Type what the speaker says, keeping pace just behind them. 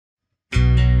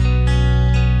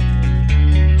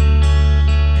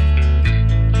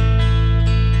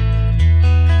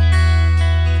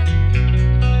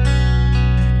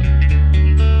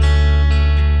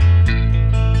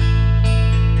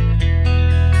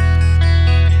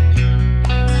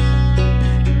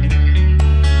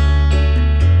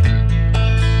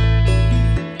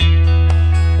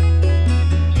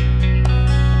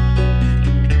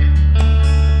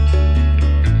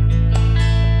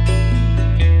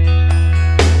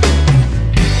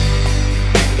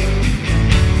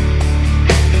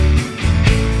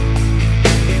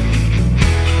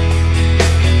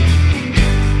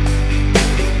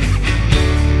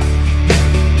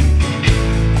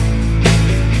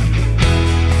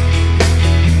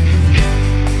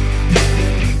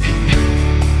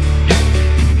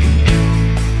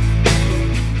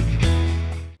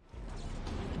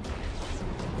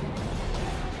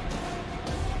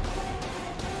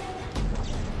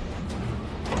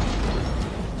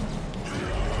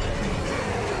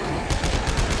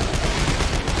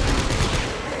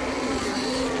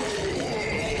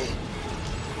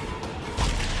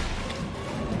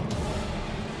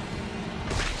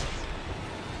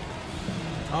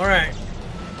All right.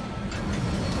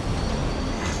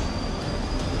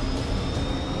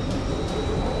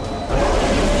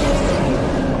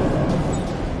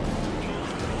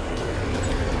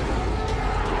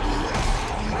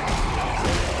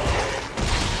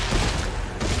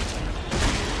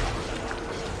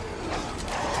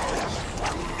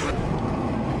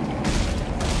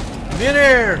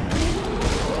 Midair!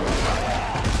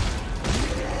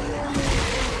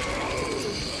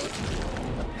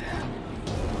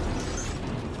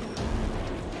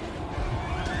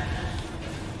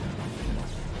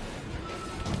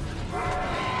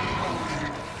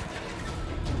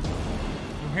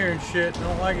 I'm hearing shit,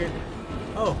 don't like it.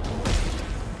 Oh.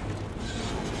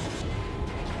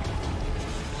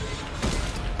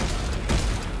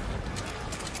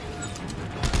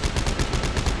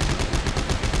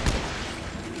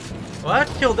 Well, that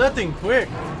killed that thing quick.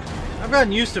 I've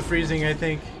gotten used to freezing, I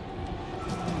think.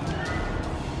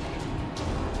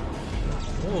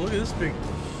 Oh, look at this big.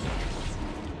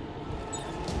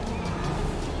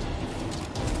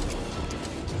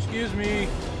 Excuse me.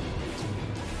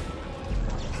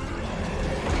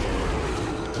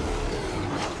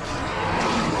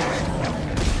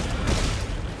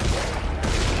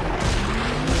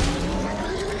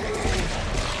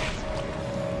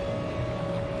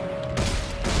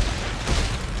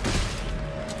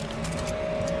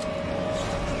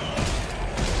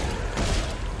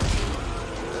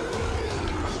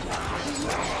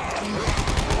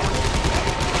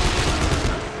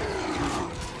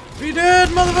 Be dead,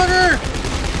 motherfucker!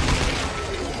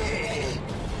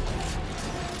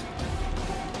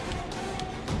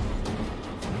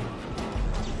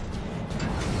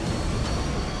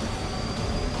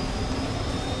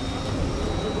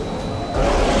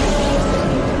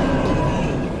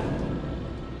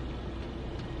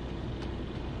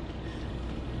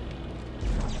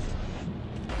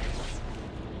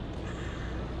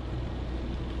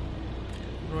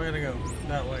 Where do I gotta go?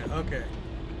 That way, okay.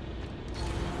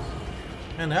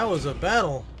 And that was a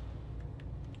battle.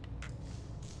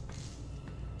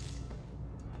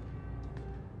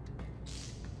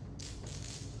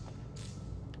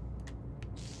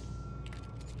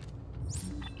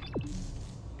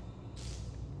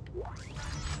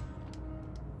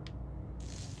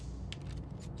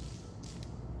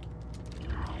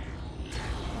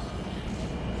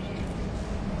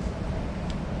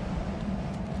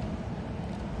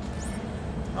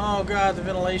 Oh god, the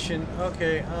ventilation.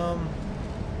 Okay, oh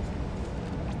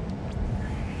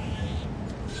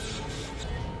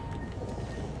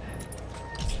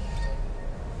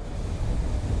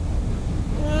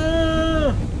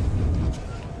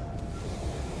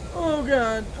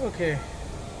god, okay.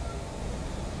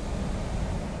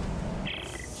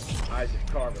 Isaac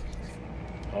Clarke.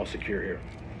 All secure here.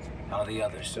 How are the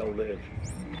others? They'll live.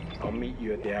 I'll meet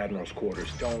you at the Admiral's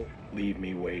quarters. Don't leave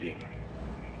me waiting.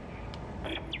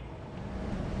 I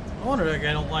wonder that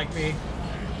guy don't like me.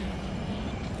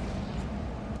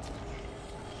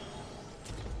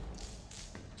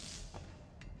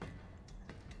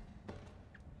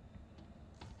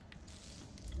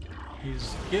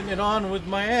 He's getting it on with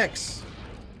my ex.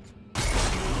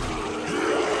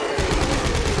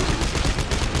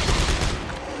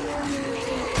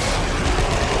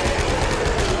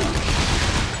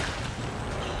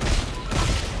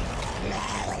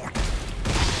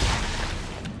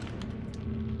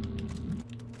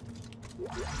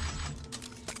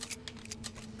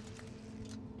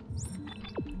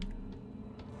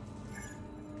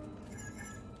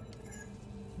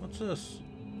 What's this?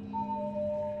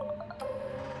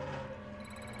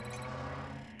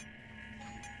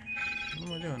 What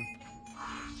am I doing?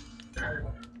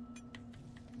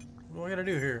 What do I gotta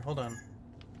do here? Hold on.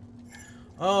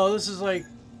 Oh, this is like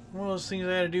one of those things I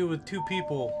gotta do with two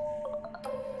people.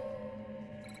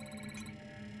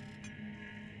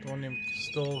 The one named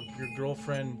stole your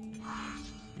girlfriend.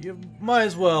 You might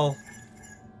as well.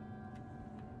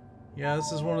 Yeah,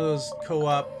 this is one of those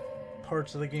co-op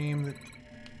parts of the game that...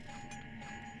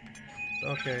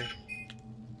 Okay.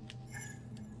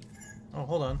 Oh,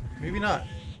 hold on. Maybe not.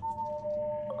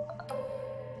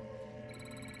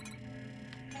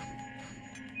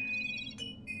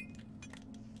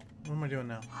 What am I doing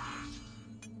now?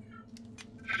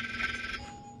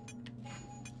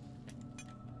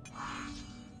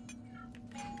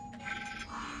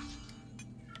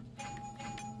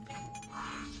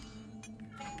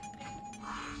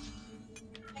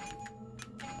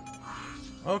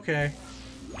 Okay.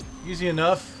 Easy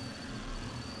enough.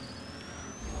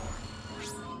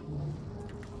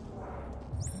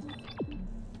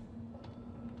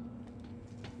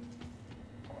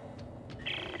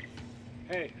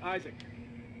 Hey, Isaac.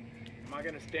 Am I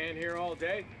gonna stand here all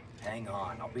day? Hang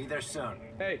on, I'll be there soon.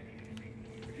 Hey,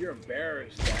 if you're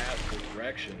embarrassed to ask for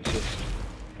directions, just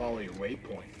follow your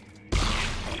waypoint.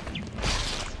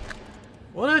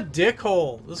 What a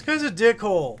dickhole. This guy's a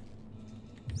dickhole.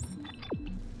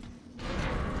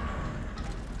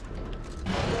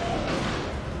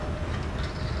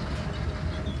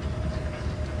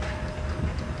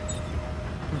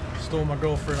 Stole my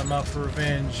girlfriend. I'm out for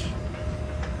revenge.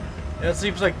 That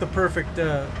seems like the perfect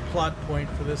plot point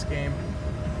for this game.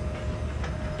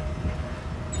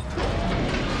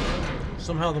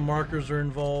 Somehow the markers are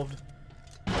involved.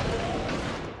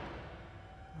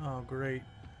 Oh, great.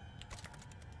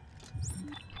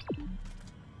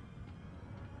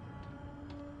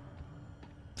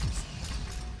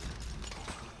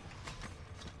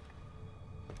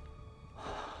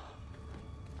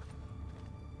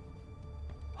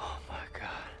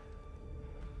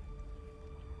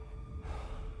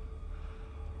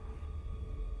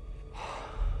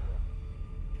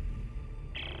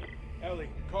 Ellie,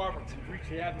 Carver, we've reached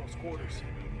the Admiral's quarters.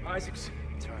 Isaac's...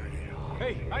 Turn it off.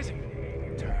 Hey, Isaac!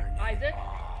 Turn Isaac? it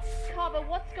off. Carver,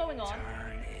 what's going on?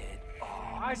 Turn it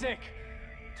off. Isaac!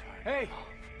 Turn Hey! it off.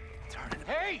 Turn it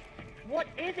off. Hey! What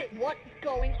is it? What's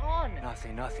going on?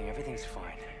 Nothing. Everything's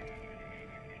fine.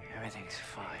 Everything's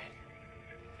fine.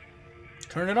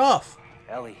 Turn it off.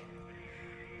 Ellie,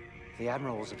 the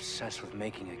Admiral was obsessed with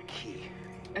making a key.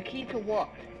 A key to what?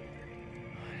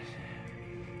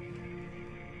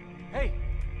 Hey!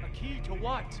 A key to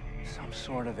what? Some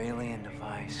sort of alien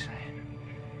device.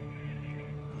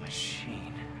 A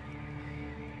machine.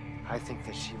 I think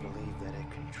that she believed that it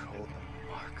controlled the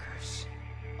markers.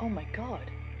 Oh my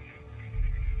god.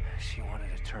 She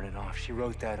wanted to turn it off. She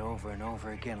wrote that over and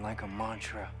over again like a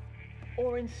mantra.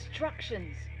 Or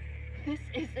instructions. This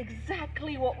is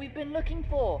exactly what we've been looking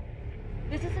for.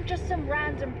 This isn't just some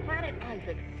random planet,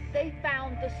 Isaac. They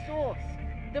found the source.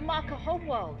 The marker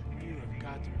homeworld. You have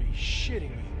got to be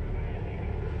shitting me.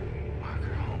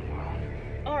 Marker homeworld.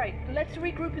 Alright, let's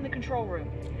regroup in the control room.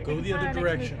 Go We the can other plan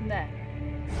our next move direction. from there.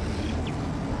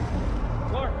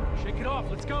 Clarke, shake it off.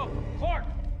 Let's go. Clarke!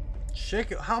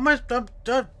 Shake it. How much?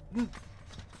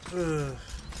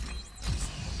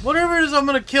 Whatever it is, I'm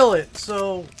gonna kill it.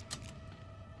 So.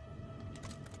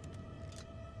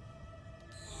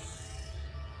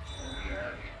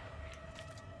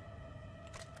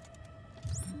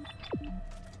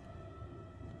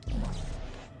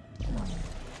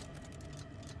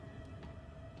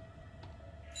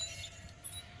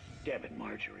 Damn it,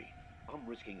 Marjorie. I'm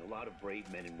risking a lot of brave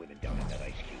men and women down in that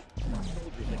ice cube.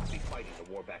 Soldiers that could be fighting the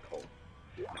war back home.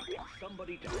 Now can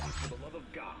somebody tell me, for the love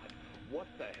of God, what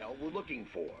the hell we're looking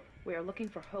for? We are looking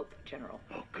for hope, General.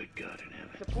 Oh, good God in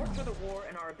heaven. Support for the war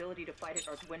and our ability to fight it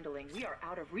are dwindling. We are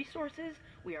out of resources,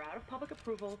 we are out of public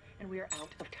approval, and we are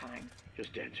out of time.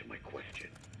 Just answer my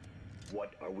question.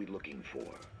 What are we looking for?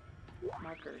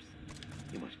 Markers.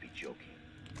 You must be joking.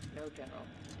 No, General.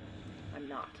 I'm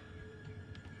not.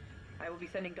 I will be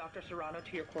sending Dr. Serrano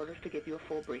to your quarters to give you a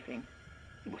full briefing.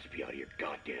 You must be out of your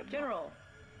goddamn mind. General,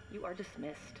 you are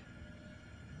dismissed.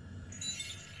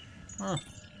 Huh.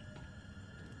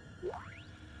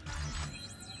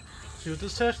 See what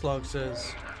this text log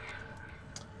says.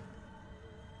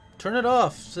 Turn it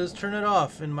off. Says turn it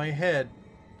off in my head.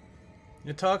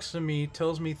 It talks to me,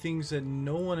 tells me things that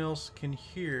no one else can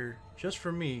hear. Just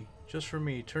for me. Just for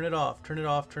me. Turn it off. Turn it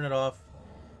off. Turn it off.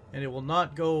 And it will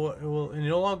not go. And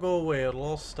it'll all go away. It'll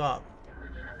all stop.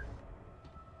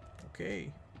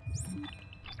 Okay.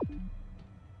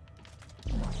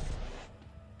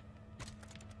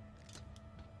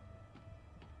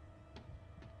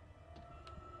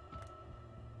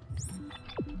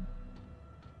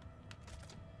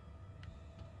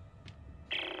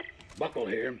 Buckle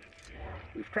here.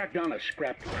 We've tracked down a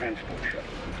scrapped transport shuttle.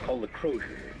 It's called the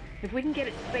Crozier. If we can get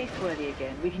it space-worthy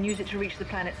again, we can use it to reach the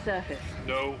planet's surface.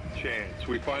 No chance.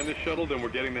 We find the shuttle, then we're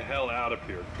getting the hell out of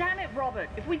here. Damn it, Robert!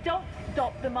 If we don't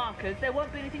stop the markers, there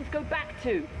won't be anything to go back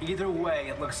to. Either way,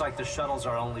 it looks like the shuttle's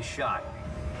our only shot.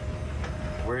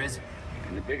 Where is it?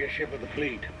 In the biggest ship of the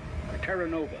fleet, the Terra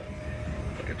Nova.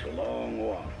 But it's a long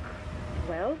walk.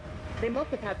 Well, they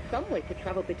must have had some way to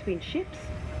travel between ships.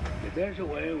 If there's a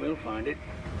way, we'll find it.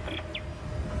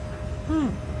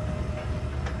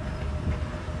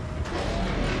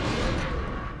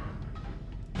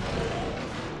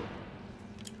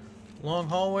 Long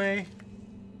hallway.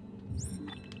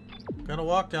 Gotta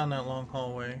walk down that long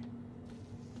hallway.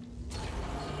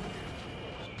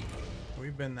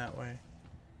 We've been that way.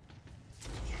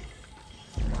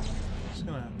 Just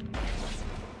gonna.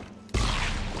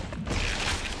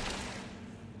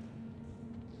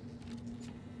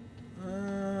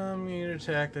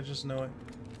 attacked, I just know it.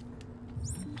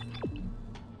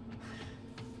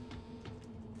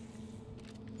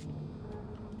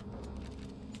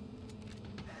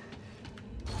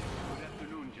 Good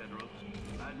afternoon, General.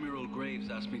 Admiral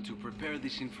Graves asked me to prepare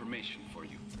this information for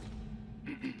you.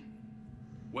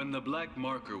 When the Black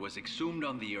Marker was exhumed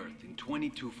on the Earth in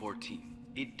 2214,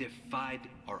 it defied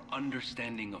our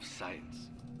understanding of science.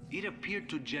 It appeared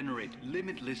to generate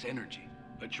limitless energy,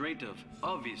 a trait of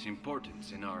obvious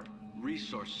importance in our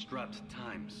resource-strapped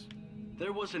times.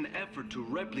 There was an effort to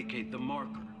replicate the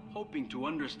marker, hoping to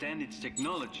understand its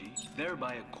technology,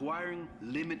 thereby acquiring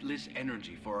limitless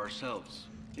energy for ourselves.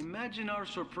 Imagine our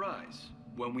surprise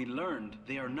when we learned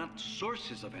they are not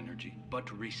sources of energy,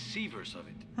 but receivers of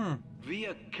it.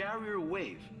 Via carrier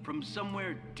wave from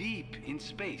somewhere deep in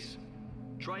space.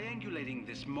 Triangulating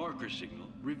this marker signal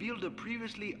revealed a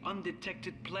previously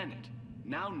undetected planet,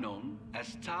 now known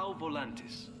as Tau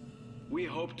Volantis. We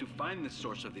hope to find the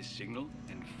source of this signal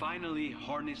and finally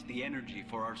harness the energy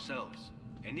for ourselves.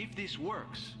 And if this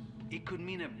works, it could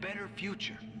mean a better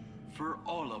future for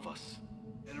all of us.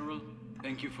 General,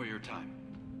 thank you for your time.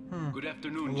 Good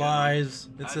afternoon, Lies.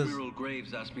 General. It says Admiral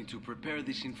Graves asked me to prepare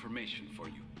this information for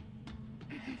you.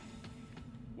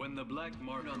 When the Black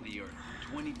Mark on the Earth,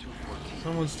 2214.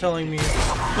 someone's telling me.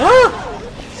 Ah!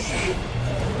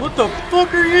 What the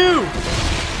fuck are you?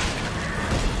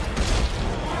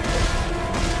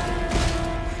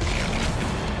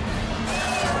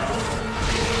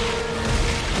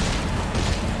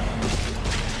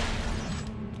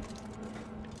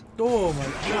 Oh my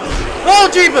god. Oh,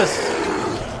 Jeebus!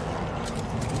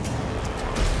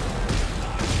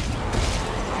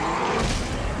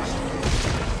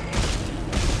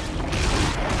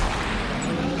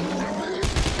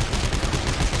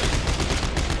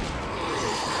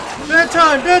 Bad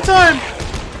time! Bad time!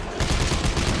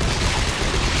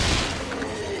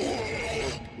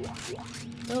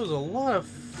 That was a lot of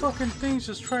fucking things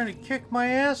just trying to kick my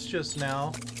ass just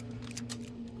now.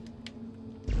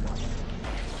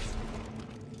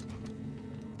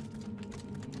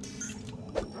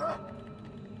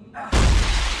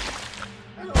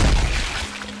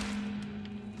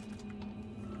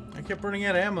 I kept running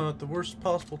out of ammo at the worst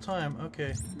possible time.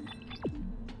 Okay.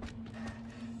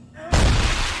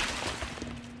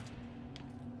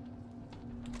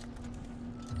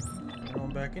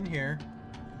 Going back in here.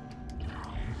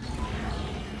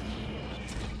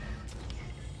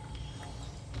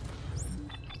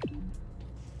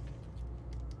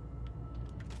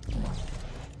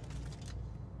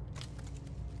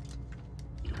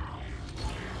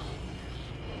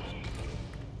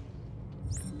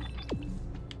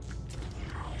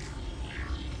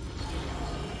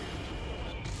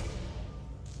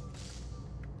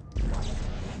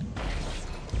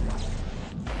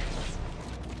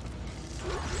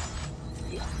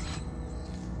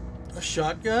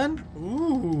 Shotgun?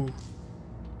 Ooh.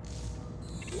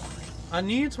 I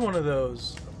need one of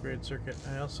those. Upgrade circuit.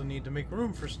 I also need to make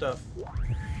room for stuff.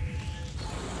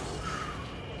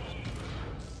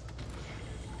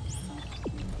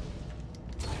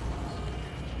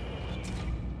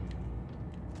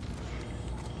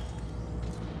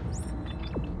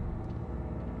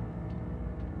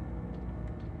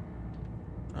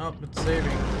 Oh, it's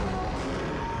saving.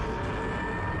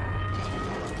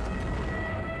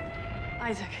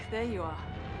 Isaac, there you are.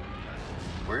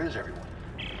 Where is everyone?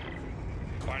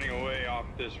 Finding a way off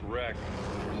this wreck.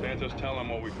 Santos, tell him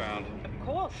what we found. Of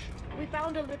course. We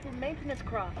found a little maintenance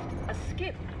craft, a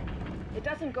skip. It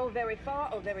doesn't go very far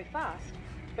or very fast,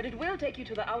 but it will take you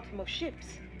to the outermost ships.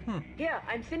 Here,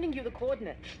 I'm sending you the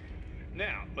coordinates.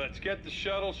 Now, let's get the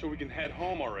shuttle so we can head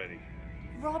home already.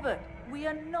 Robert, we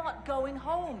are not going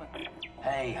home.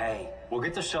 Hey, we'll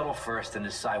get the shuttle first and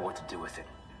decide what to do with it.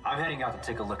 I'm heading out to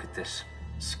take a look at this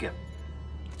skip.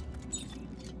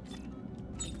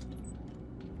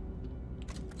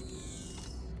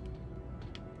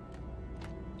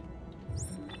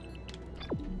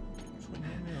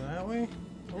 That way?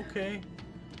 Okay.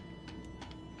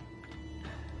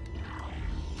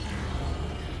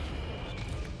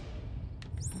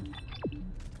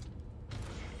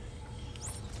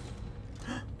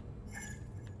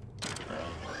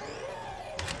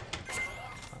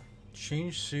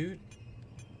 Change suit.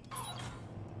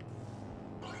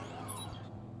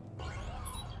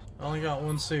 I only got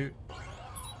one suit.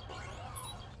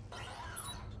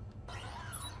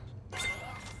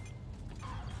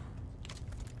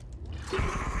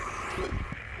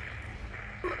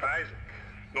 Isaac,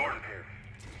 Norton here.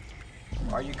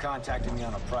 Are you contacting me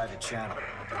on a private channel?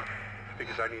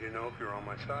 Because I need to know if you're on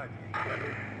my side.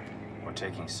 We're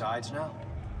taking sides now?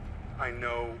 I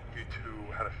know you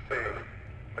two had a thing.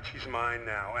 But she's mine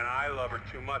now, and I love her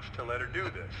too much to let her do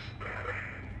this.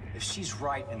 If she's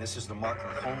right and this is the marker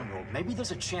homeworld, maybe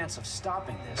there's a chance of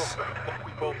stopping this. Look,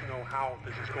 we both know how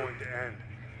this is going to end.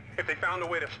 If they found a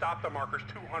way to stop the markers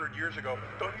 200 years ago,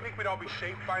 don't you think we'd all be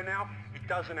safe by now? It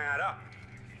doesn't add up.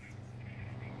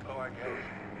 Oh, I get it.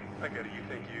 I get it. You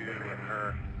think you and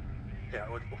her... Yeah,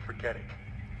 we'll forget it.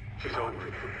 She's over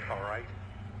it, all right?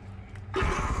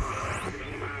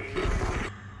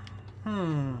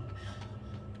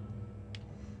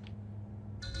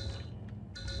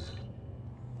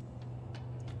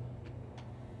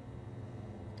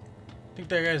 I think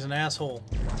that guy's an asshole.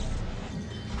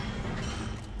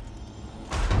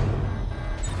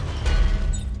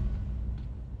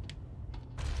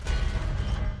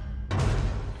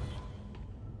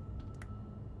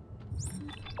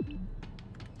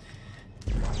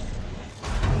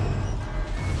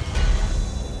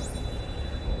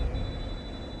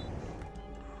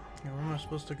 Where am I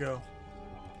supposed to go?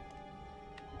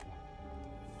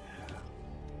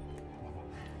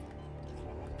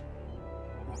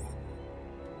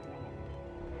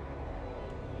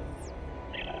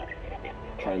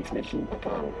 Transmission.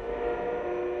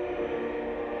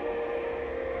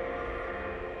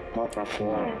 Papa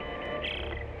 4.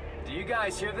 Do you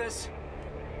guys hear this?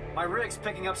 My rig's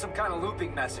picking up some kind of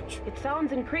looping message. It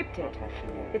sounds encrypted.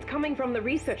 It's coming from the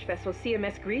research vessel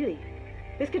CMS Greeley.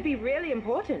 This could be really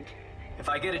important. If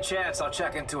I get a chance, I'll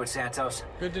check into it, Santos.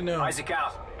 Good to know. Isaac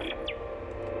out.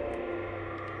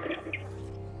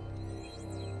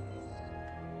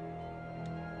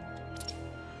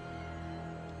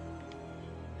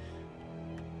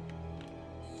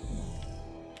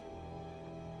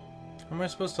 How am I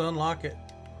supposed to unlock it?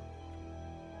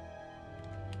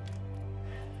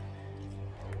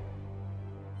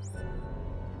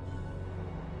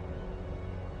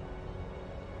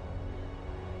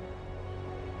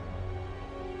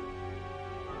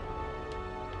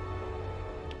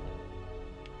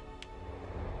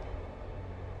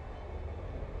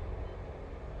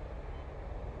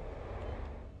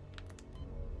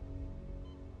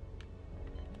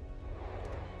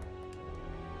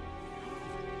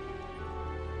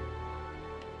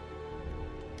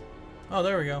 Oh,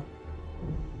 there we go.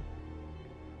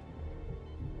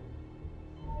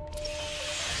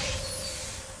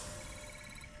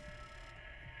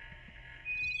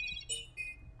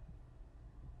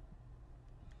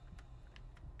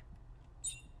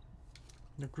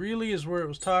 The Greeley is where it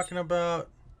was talking about.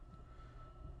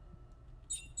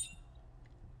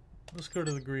 Let's go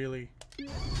to the Greeley.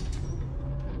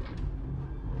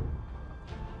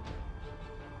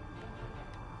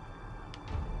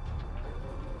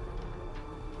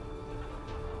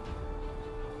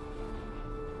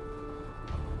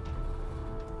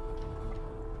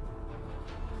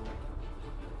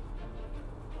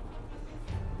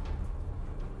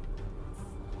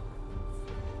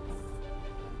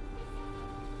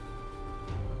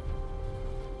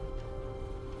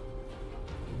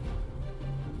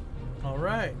 All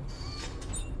right.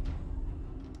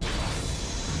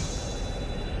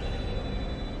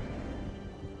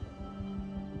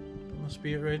 Must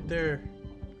be it right there.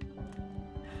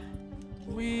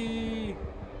 Whee!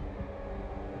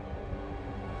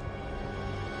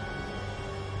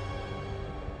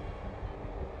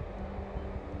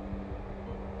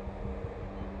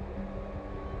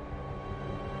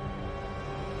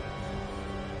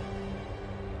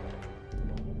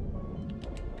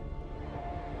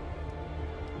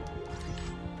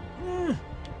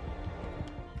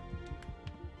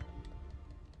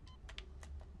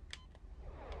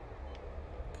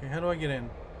 Okay, how do I get in?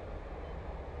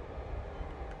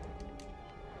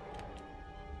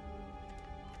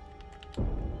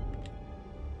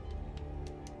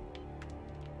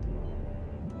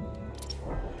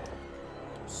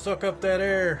 Suck up that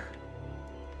air.